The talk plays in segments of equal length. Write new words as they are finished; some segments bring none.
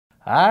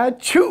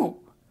Achoo!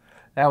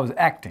 That was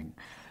acting.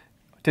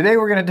 Today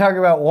we're going to talk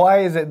about why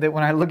is it that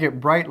when I look at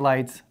bright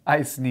lights,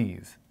 I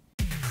sneeze.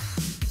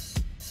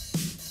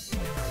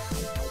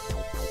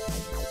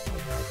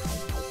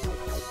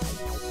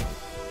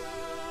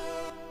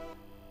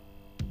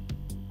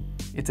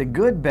 It's a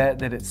good bet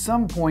that at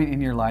some point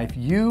in your life,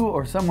 you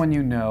or someone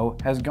you know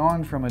has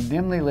gone from a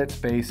dimly lit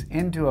space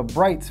into a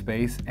bright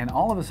space, and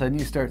all of a sudden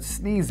you start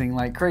sneezing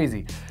like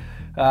crazy.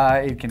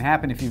 It can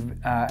happen if you've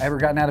ever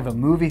gotten out of a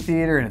movie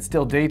theater and it's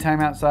still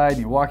daytime outside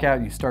and you walk out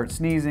and you start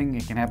sneezing.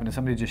 It can happen to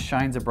somebody who just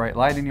shines a bright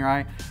light in your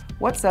eye.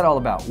 What's that all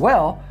about?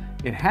 Well,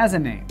 it has a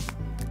name.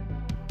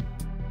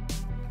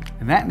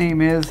 And that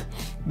name is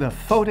the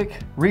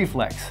photic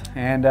reflex.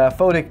 And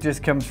photic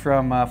just comes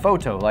from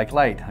photo, like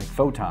light, like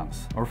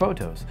photons or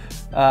photos.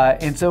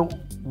 And so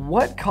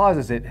what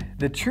causes it?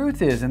 The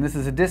truth is, and this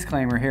is a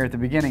disclaimer here at the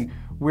beginning,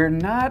 we're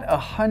not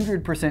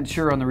 100%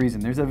 sure on the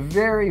reason. There's a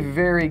very,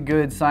 very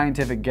good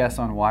scientific guess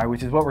on why,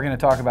 which is what we're going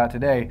to talk about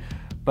today.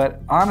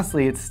 But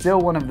honestly, it's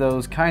still one of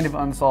those kind of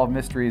unsolved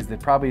mysteries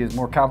that probably is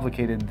more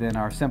complicated than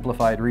our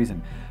simplified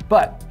reason.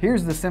 But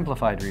here's the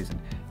simplified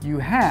reason. You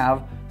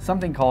have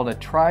something called a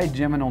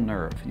trigeminal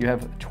nerve. You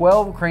have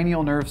 12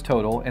 cranial nerves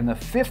total, and the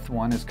fifth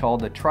one is called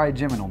the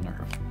trigeminal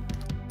nerve.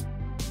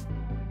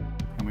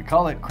 And we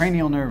call it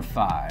cranial nerve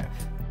 5.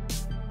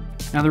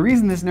 Now the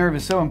reason this nerve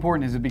is so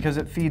important is because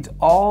it feeds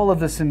all of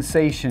the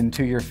sensation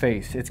to your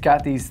face. It's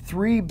got these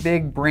 3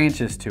 big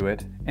branches to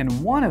it,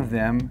 and one of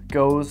them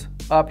goes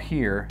up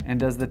here and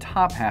does the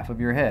top half of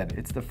your head.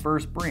 It's the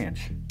first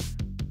branch.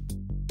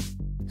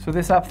 So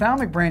this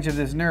ophthalmic branch of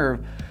this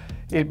nerve,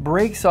 it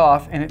breaks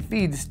off and it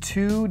feeds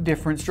 2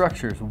 different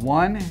structures.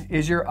 One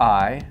is your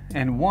eye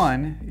and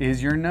one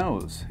is your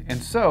nose. And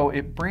so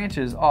it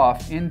branches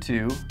off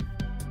into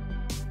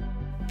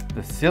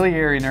the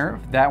ciliary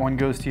nerve. That one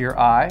goes to your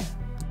eye.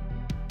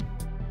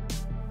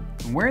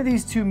 And where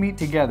these 2 meet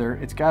together,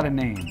 it's got a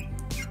name.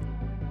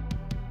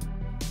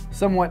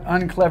 Somewhat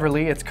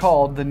uncleverly, it's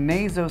called the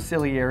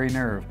nasociliary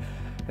nerve.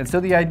 And so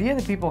the idea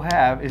that people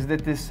have is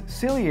that this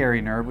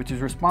ciliary nerve, which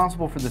is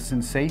responsible for the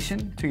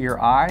sensation to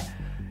your eye,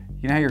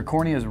 you know how your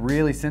cornea is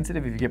really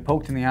sensitive? If you get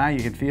poked in the eye, you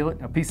can feel it.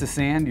 A piece of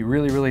sand, you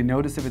really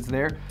notice if it's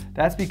there.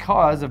 That's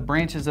because of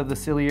branches of the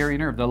ciliary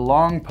nerve. The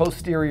long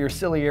posterior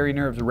ciliary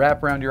nerves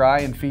wrap around your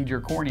eye and feed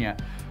your cornea.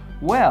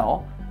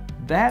 Well,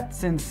 that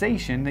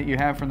sensation that you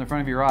have from the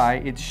front of your eye,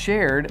 it's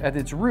shared at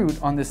its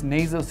root on this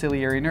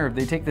nasociliary nerve.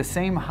 They take the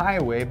same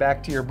highway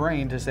back to your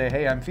brain to say,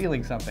 hey, I'm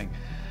feeling something.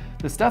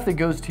 The stuff that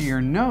goes to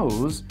your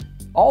nose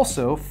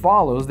also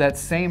follows that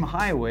same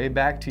highway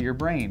back to your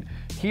brain,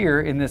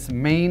 here in this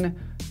main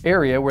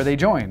area where they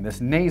join, this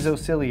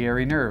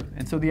nasociliary nerve.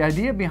 And so the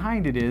idea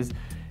behind it is,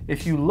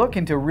 if you look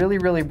into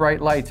really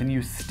bright lights and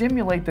you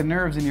stimulate the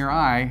nerves in your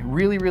eye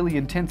really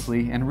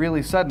intensely and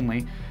really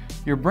suddenly,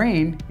 your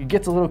brain, it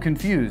gets a little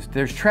confused.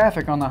 There's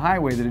traffic on the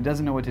highway that it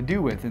doesn't know what to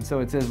do with. And so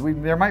it says,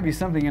 there might be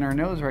something in our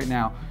nose right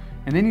now.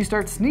 And then you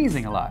start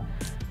sneezing a lot.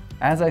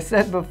 As I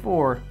said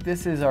before,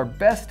 this is our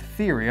best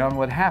theory on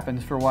what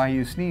happens for why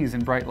you sneeze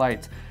in bright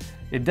lights.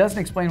 It doesn't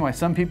explain why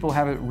some people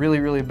have it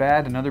really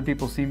bad and other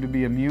people seem to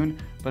be immune,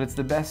 but it's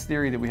the best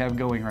theory that we have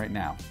going right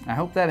now. I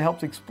hope that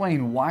helps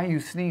explain why you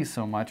sneeze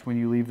so much when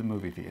you leave the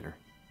movie theater.